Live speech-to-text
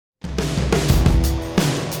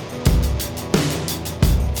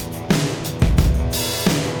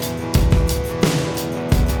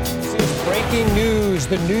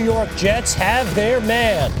the New York Jets have their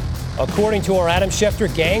man. According to our Adam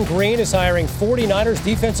Schefter, Gang Green is hiring 49ers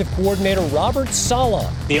defensive coordinator Robert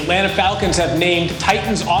Saleh. The Atlanta Falcons have named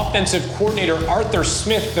Titans offensive coordinator Arthur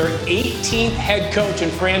Smith their 18th head coach in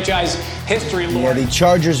franchise history. Yeah, the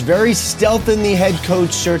Chargers very stealth in the head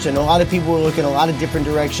coach search, and a lot of people were looking a lot of different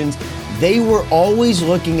directions. They were always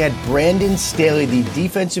looking at Brandon Staley, the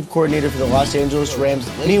defensive coordinator for the Los Angeles Rams.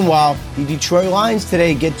 Meanwhile, the Detroit Lions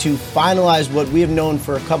today get to finalize what we have known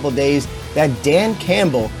for a couple days, that Dan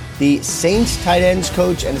Campbell, the Saints tight ends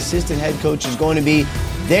coach and assistant head coach, is going to be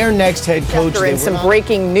their next head coach. In some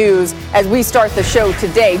breaking news as we start the show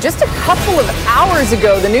today. Just a couple of hours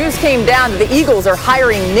ago, the news came down that the Eagles are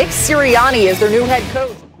hiring Nick Sirianni as their new head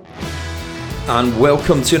coach. And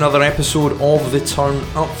welcome to another episode of the Turn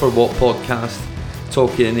Up For What podcast,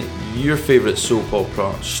 talking your favourite soap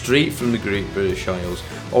opera straight from the Great British Isles.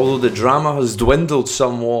 Although the drama has dwindled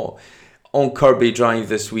somewhat on Kirby Drive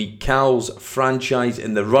this week, Cal's franchise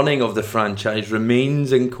and the running of the franchise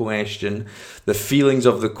remains in question. The feelings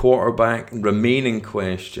of the quarterback remain in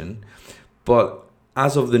question. But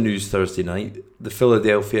as of the news Thursday night, the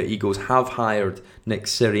Philadelphia Eagles have hired Nick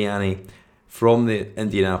Sirianni from the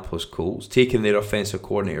Indianapolis Colts, taking their offensive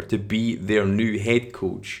coordinator to be their new head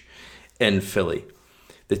coach in Philly.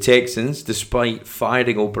 The Texans, despite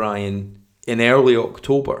firing O'Brien in early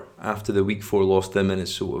October after the Week 4 loss to the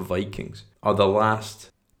Minnesota Vikings, are the last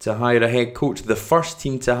to hire a head coach. The first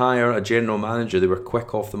team to hire a general manager. They were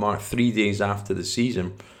quick off the mark 3 days after the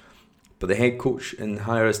season. But the head coach and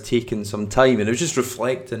hire has taken some time, and it was just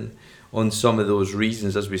reflecting on some of those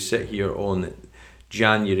reasons as we sit here on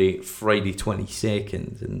Friday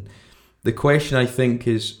 22nd. And the question, I think,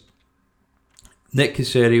 is Nick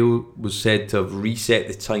Caserio was said to have reset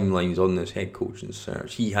the timelines on this head coaching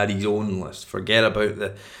search. He had his own list. Forget about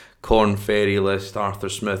the Corn Ferry list. Arthur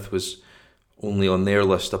Smith was only on their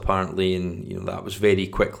list apparently, and that was very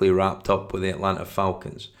quickly wrapped up with the Atlanta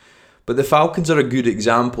Falcons. But the Falcons are a good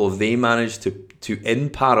example of they managed to in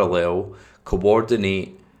parallel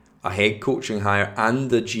coordinate a head coaching hire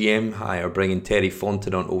and the GM hire, bringing Terry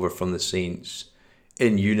Fontenot over from the Saints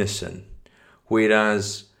in unison.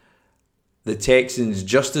 Whereas the Texans,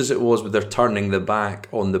 just as it was with their turning the back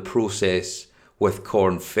on the process with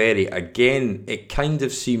Corn Ferry, again, it kind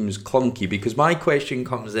of seems clunky, because my question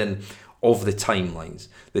comes in of the timelines.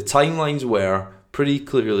 The timelines were pretty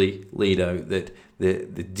clearly laid out that the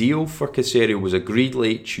deal for Caserio was agreed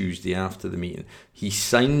late Tuesday after the meeting. He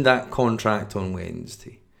signed that contract on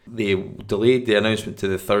Wednesday. They delayed the announcement to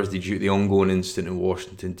the Thursday due to the ongoing incident in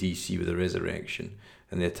Washington, D.C. with the resurrection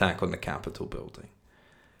and the attack on the Capitol building.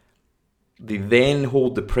 They then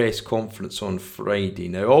hold the press conference on Friday.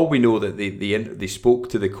 Now, all we know that they spoke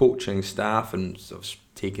to the coaching staff and sort of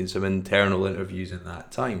taken some internal interviews in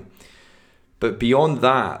that time. But beyond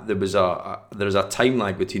that, there's a time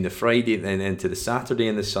lag between the Friday and then into the Saturday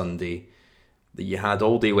and the Sunday that you had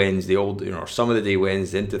all day Wednesday, or some of the day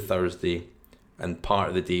Wednesday into Thursday, and part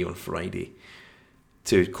of the day on Friday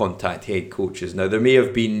to contact head coaches. Now, there may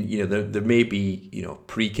have been, there may be,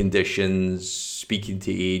 preconditions, speaking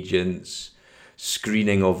to agents,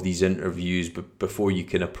 screening of these interviews before you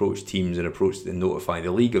can approach teams and notify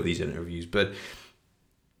the league of these interviews. But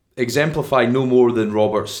exemplify no more than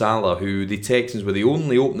Robert Saleh, who the Texans were the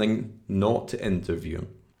only opening not to interview.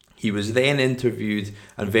 He was then interviewed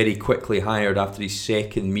and very quickly hired after his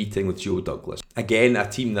second meeting with Joe Douglas. Again, a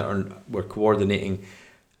team that were coordinating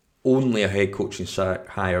only a head coaching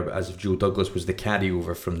hire, as if Joe Douglas was the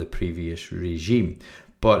carryover from the previous regime.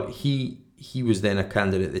 But he was then a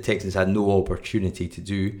candidate the Texans had no opportunity to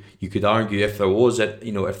do. You could argue if there was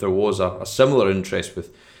a similar interest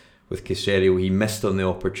with Caserio, he missed on the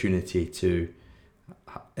opportunity to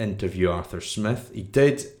interview Arthur Smith. He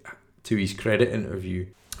did, to his credit, interview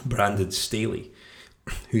Brandon Staley,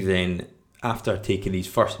 who then, after taking his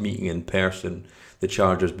first meeting in person, the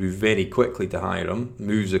Chargers moved very quickly to hire him,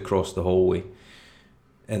 moves across the hallway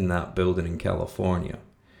in that building in California,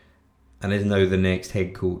 and is now the next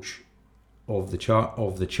head coach of the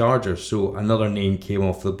Chargers. So another name came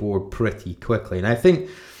off the board pretty quickly. And I think,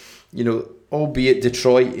 albeit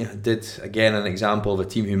Detroit did, again, an example of a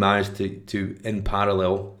team who managed to in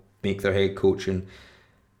parallel, make their head coach and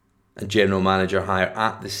a general manager hire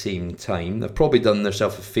at the same time. They've probably done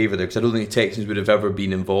themselves a favour there, because I don't think the Texans would have ever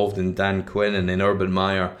been involved in Dan Quinn, and then Urban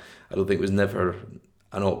Meyer, I don't think was never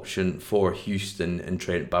an option for Houston, and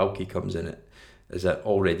Trent Baalke comes in as an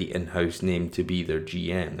already in-house name to be their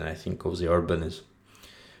GM, and I think obviously Urban is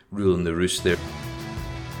ruling the roost there.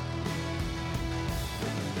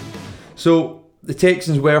 So the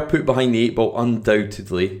Texans were put behind the 8 ball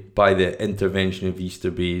undoubtedly by the intervention of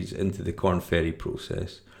Easterby's into the Corn Ferry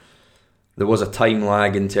process. There was a time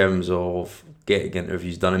lag in terms of getting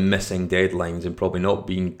interviews done and missing deadlines, and probably not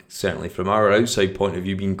being, certainly from our outside point of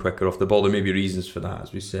view, being quicker off the ball. There may be reasons for that,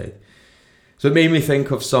 as we said. So it made me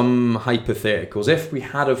think of some hypotheticals. If we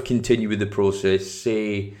had have continued with the process,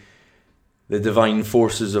 say the divine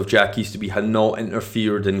forces of Jack Easterby had not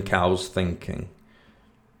interfered in Cal's thinking,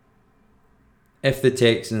 if the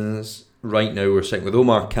Texans right now were sitting with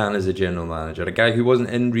Omar Khan as the general manager, a guy who wasn't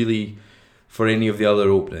in really for any of the other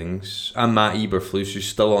openings, and Matt Eberflus, who's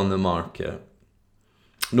still on the market,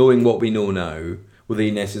 knowing what we know now, were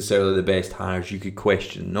they necessarily the best hires? You could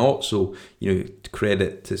question not. So,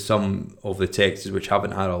 credit to some of the Texans which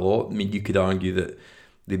haven't had a lot. I mean, you could argue that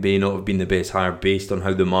they may not have been the best hire based on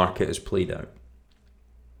how the market has played out.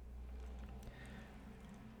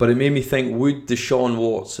 But it made me think, would Deshaun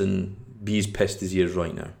Watson be as pissed as he is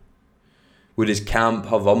right now? Would his camp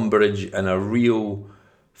have umbrage and a real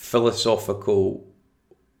philosophical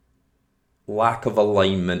lack of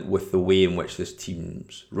alignment with the way in which this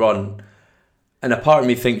team's run? And a part of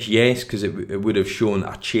me thinks yes, because it would have shown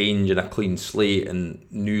a change and a clean slate and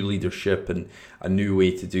new leadership and a new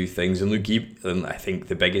way to do things. And I think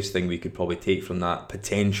the biggest thing we could probably take from that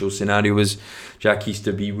potential scenario is Jack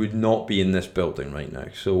Easterby would not be in this building right now.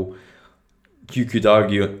 So you could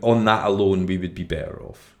argue on that alone we would be better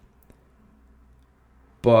off.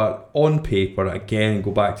 But on paper, again, go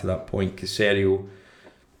back to that point, Caserio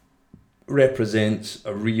represents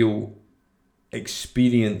a real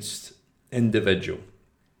experienced individual.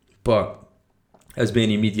 But as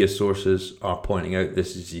many media sources are pointing out,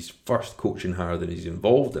 this is his first coaching hire that he's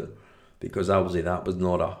involved in, because obviously that was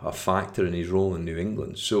not a factor in his role in New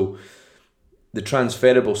England. So the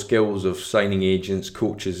transferable skills of signing agents,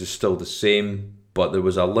 coaches is still the same, but there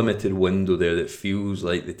was a limited window there that feels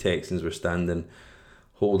like the Texans were standing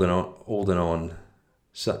holding on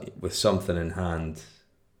with something in hand,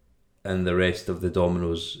 and the rest of the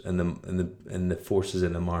dominoes and the forces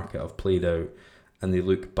in the market have played out, and they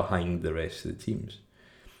look behind the rest of the teams.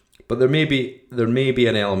 But there may be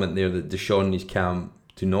an element there that Deshaun and his camp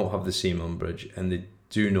do not have the same umbrage, and they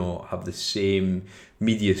do not have the same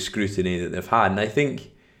media scrutiny that they've had. And I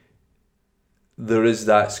think there is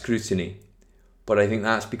that scrutiny, but I think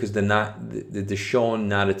that's because the Deshaun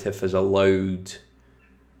narrative has allowed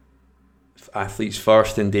Athletes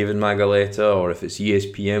First and David Magaleta, or if it's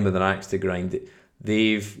ESPN with an axe to grind,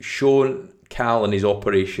 they've shown Cal and his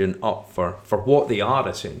operation up for what they are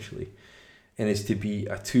essentially, and it's to be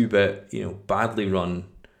a two-bit, badly run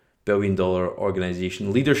billion-dollar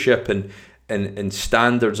organisation. Leadership and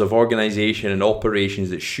standards of organisation and operations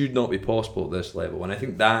that should not be possible at this level, and I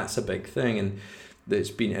think that's a big thing. And that's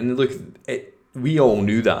been, and look, we all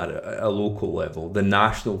knew that at a local level. The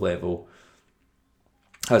national level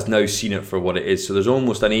has now seen it for what it is. So there's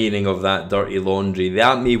almost an airing of that dirty laundry.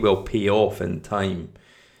 That may well pay off in time,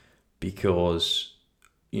 because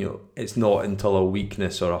it's not until a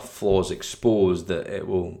weakness or a flaw is exposed that it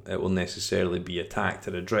will necessarily be attacked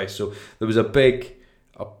or addressed. So there was a big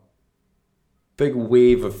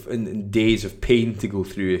wave of and days of pain to go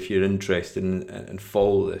through if you're interested and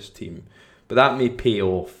follow this team. But that may pay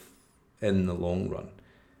off in the long run.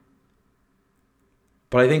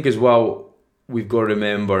 But I think as well, we've got to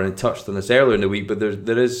remember, and I touched on this earlier in the week, but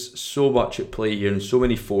there is so much at play here, and so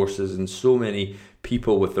many forces and so many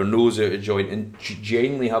people with their nose out of joint and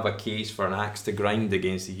genuinely have a case for an axe to grind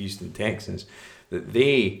against the Houston Texans, that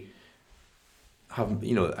they have,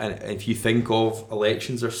 and if you think of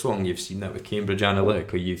elections are swung, you've seen that with Cambridge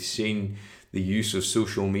Analytica, you've seen the use of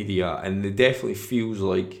social media, and it definitely feels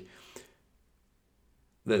like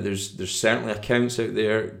that there's certainly accounts out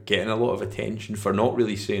there getting a lot of attention for not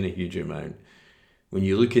really saying a huge amount. When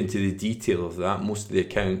you look into the detail of that, most of the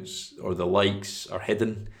accounts or the likes are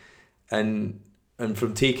hidden, and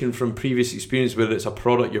from taken from previous experience, whether it's a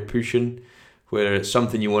product you're pushing, whether it's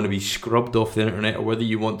something you want to be scrubbed off the internet, or whether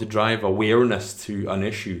you want to drive awareness to an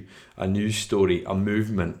issue, a news story, a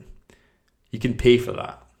movement, you can pay for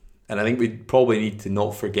that. And I think we probably need to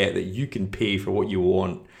not forget that you can pay for what you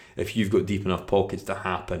want if you've got deep enough pockets to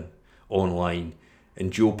happen online.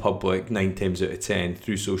 And Joe Public, 9 times out of 10,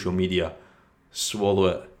 through social media, swallow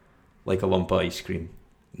it like a lump of ice cream,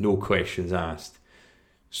 no questions asked.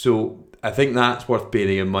 So I think that's worth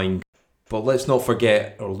bearing in mind. But let's not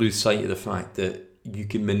forget or lose sight of the fact that you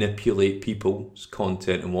can manipulate people's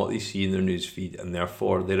content and what they see in their newsfeed, and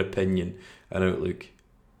therefore their opinion and outlook,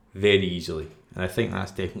 very easily. And I think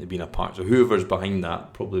that's definitely been a part. So whoever's behind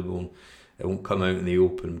that probably won't come out in the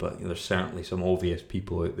open, but there's certainly some obvious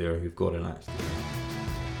people out there who've got an axe.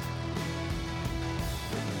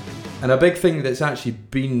 And a big thing that's actually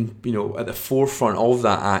been, at the forefront of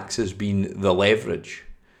that axe has been the leverage.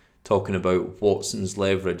 Talking about Watson's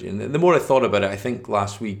leverage. And the more I thought about it, I think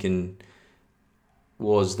last week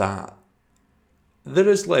was that there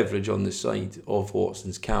is leverage on the side of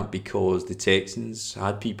Watson's camp because the Texans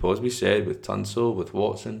had people, as we said, with Tunsil, with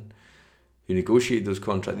Watson, who negotiated those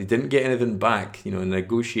contracts. They didn't get anything back.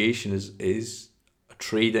 Negotiation is a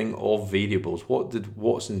trading of variables. What did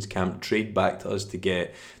Watson's camp trade back to us to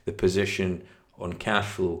get the position on cash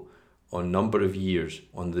flow, on number of years,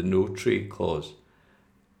 on the no trade clause?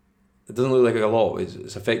 It doesn't look like a lot.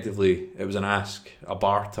 It's effectively, it was an ask, a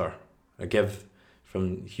barter, a give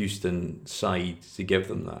from Houston's side to give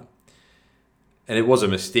them that. And it was a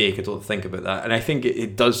mistake, I don't think about that. And I think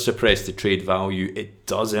it does suppress the trade value. It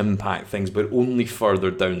does impact things, but only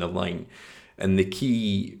further down the line. And the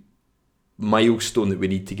key milestone that we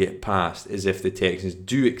need to get past is if the Texans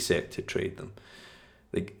do accept to trade them.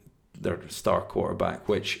 Like their star quarterback,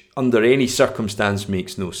 which under any circumstance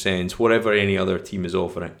makes no sense. Whatever any other team is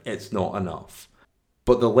offering, it's not enough.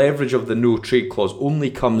 But the leverage of the no trade clause only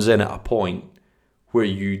comes in at a point where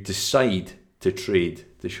you decide to trade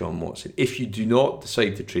Deshaun Watson. If you do not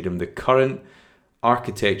decide to trade him, the current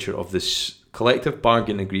architecture of this collective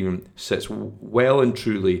bargain agreement sits well and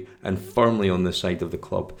truly and firmly on the side of the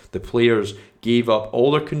club. The players gave up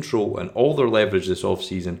all their control and all their leverage this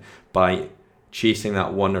offseason by chasing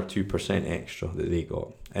that 1 or 2% extra that they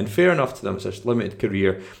got. And fair enough to them, it's a limited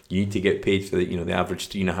career. You need to get paid for the average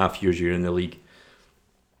 3.5 years you're in the league.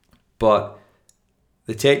 But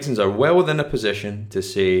the Texans are well within a position to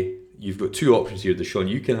say, you've got two options here, Deshaun.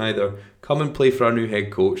 You can either come and play for our new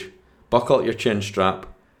head coach, buckle up your chin strap,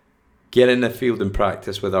 get in the field and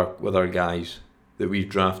practice with our guys that we've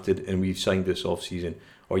drafted and we've signed this offseason,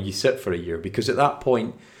 or you sit for a year. Because at that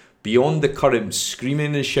point, beyond the current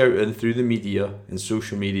screaming and shouting through the media and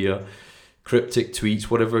social media, cryptic tweets,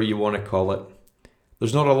 whatever you want to call it,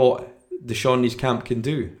 there's not a lot Deshaun and his camp can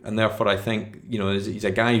do. And therefore I think, he's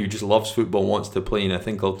a guy who just loves football, wants to play, and I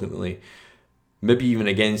think ultimately, maybe even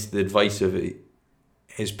against the advice of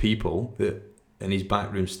his people and his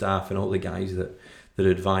backroom staff and all the guys that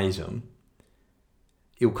advise him,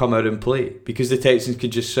 he'll come out and play because the Texans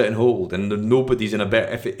could just sit and hold, and nobody's in a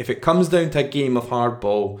better. If it comes down to a game of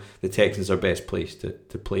hardball, the Texans are best placed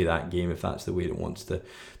to play that game if that's the way it wants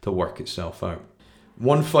to work itself out.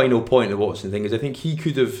 One final point of the Watson thing is I think he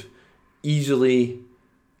could have easily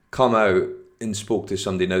come out and spoke to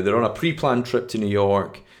somebody. Now they're on a pre-planned trip to New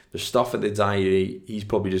York. There's stuff at the diary. He's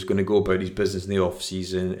probably just going to go about his business in the off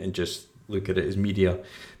season and just look at it as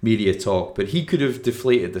media talk. But he could have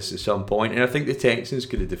deflated this at some point, and I think the Texans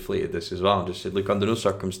could have deflated this as well and just said, look, under no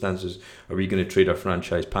circumstances are we going to trade our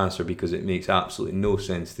franchise passer, because it makes absolutely no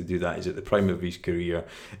sense to do that. He's at the prime of his career,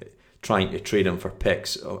 trying to trade him for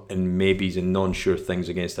picks and maybes and non-sure things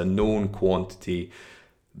against a known quantity,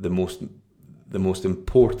 the most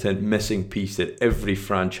important missing piece that every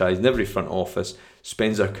franchise and every front office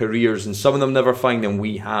spends their careers, and some of them never find, and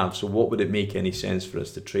we have. So what would it make any sense for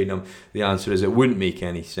us to trade him? The answer is it wouldn't make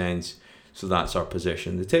any sense. So that's our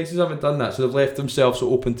position. The Texans haven't done that, so they've left themselves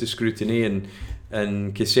open to scrutiny, and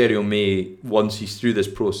Caserio may, once he's through this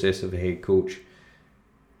process of a head coach,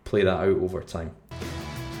 play that out over time.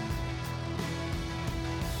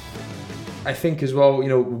 I think as well,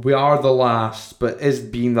 we are the last, but is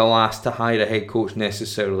being the last to hire a head coach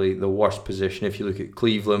necessarily the worst position? If you look at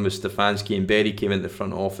Cleveland with Stefanski and Berry came into the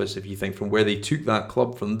front office, if you think from where they took that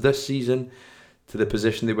club from this season to the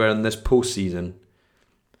position they were in this postseason,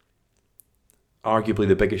 arguably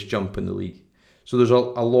the biggest jump in the league. So there's a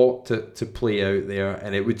lot to play out there,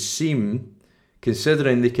 and it would seem,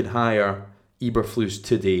 considering they could hire Eberflus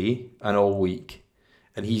today and all week,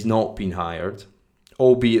 and he's not been hired,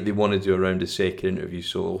 albeit they want to do a round of second interviews.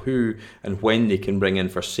 So who and when they can bring in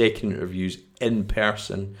for second interviews in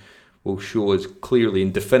person will show us clearly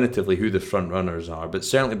and definitively who the front runners are. But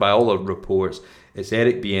certainly by all the reports, it's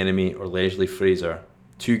Eric Bieniemy or Leslie Frazier.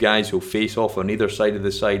 Two guys who'll face off on either side of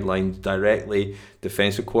the sidelines directly.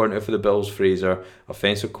 Defensive coordinator for the Bills, Frazier.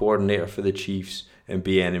 Offensive coordinator for the Chiefs, and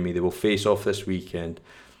Bieniemy. They will face off this weekend.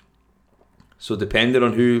 So depending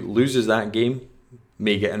on who loses that game,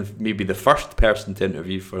 may get in, maybe the first person to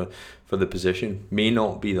interview for the position, may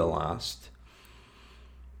not be the last.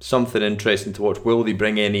 Something interesting to watch. Will they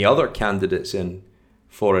bring any other candidates in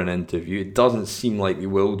for an interview? It doesn't seem like they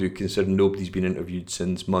will do, considering nobody's been interviewed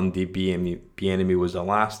since Monday. Bieniemy was the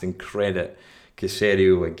last, and credit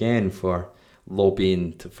Caserio again for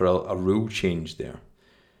lobbying for a rule change there.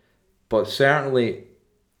 But certainly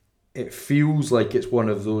it feels like it's one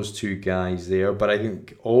of those two guys there, but I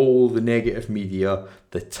think all the negative media,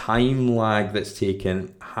 the time lag that's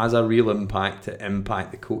taken, has a real impact to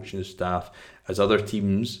impact the coaching staff, as other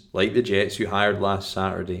teams like the Jets, who hired last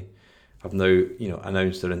Saturday, have now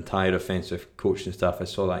announced their entire offensive coaching staff. I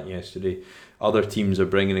saw that yesterday. Other teams are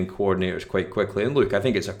bringing in coordinators quite quickly. And look, I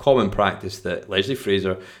think it's a common practice that Leslie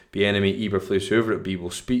Fraser, Bieniemy, Eberflus, whoever it be,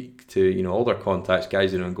 will speak to all their contacts,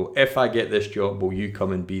 guys, and go, if I get this job, will you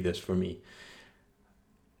come and be this for me?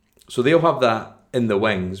 So they'll have that in the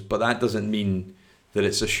wings, but that doesn't mean that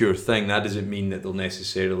it's a sure thing. That doesn't mean that they'll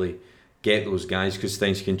necessarily get those guys, because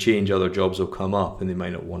things can change, other jobs will come up and they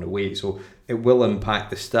might not want to wait. So it will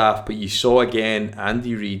impact the staff. But you saw again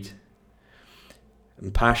Andy Reid,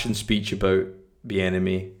 impassioned speech about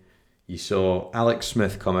Bieniemy. You saw Alex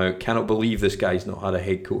Smith come out, cannot believe this guy's not had a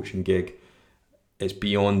head coaching gig. It's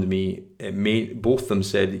beyond me. Both of them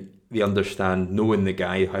said they understand, knowing the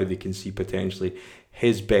guy, how they can see potentially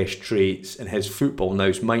his best traits and his football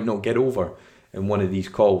nous might not get over in one of these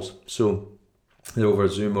calls. So they're over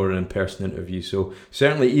Zoom or an in-person interview. So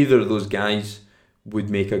certainly either of those guys would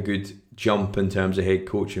make a good jump in terms of head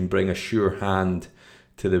coach and bring a sure hand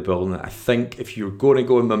to the building. I think if you're going to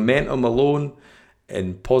go in momentum alone,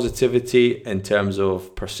 in positivity, in terms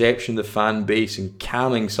of perception of the fan base and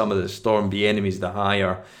calming some of the storm, Bieniemy's the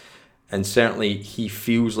hire. And certainly he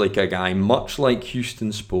feels like a guy, much like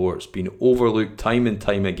Houston Sports, being overlooked time and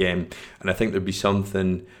time again. And I think there'd be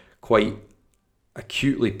something quite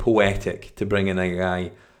acutely poetic to bring in a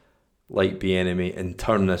guy like Bieniemy and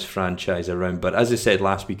turn this franchise around. But as I said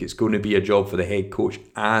last week, it's going to be a job for the head coach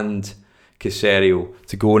and Caserio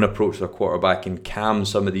to go and approach their quarterback and calm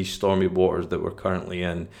some of these stormy waters that we're currently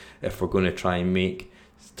in, if we're going to try and make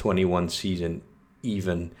 21 season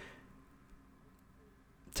even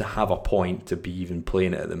to have a point to be even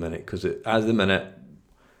playing it at the minute. Because at the minute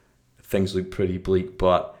things look pretty bleak,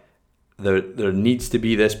 but there needs to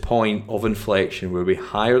be this point of inflection where we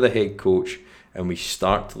hire the head coach and we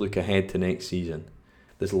start to look ahead to next season.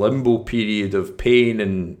 This limbo period of pain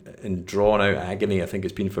and drawn out agony, I think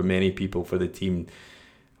it's been for many people, for the team,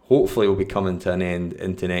 hopefully will be coming to an end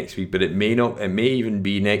into next week. But it may not. It may even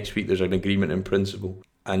be next week there's an agreement in principle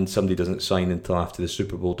and somebody doesn't sign until after the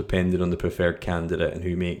Super Bowl, depending on the preferred candidate and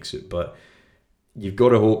who makes it. But you've got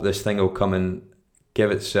to hope this thing will come and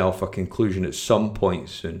give itself a conclusion at some point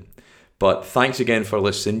soon. But thanks again for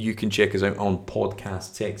listening. You can check us out on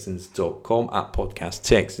podcasttexans.com, at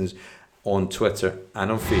podcasttexans, on Twitter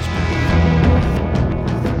and on Facebook.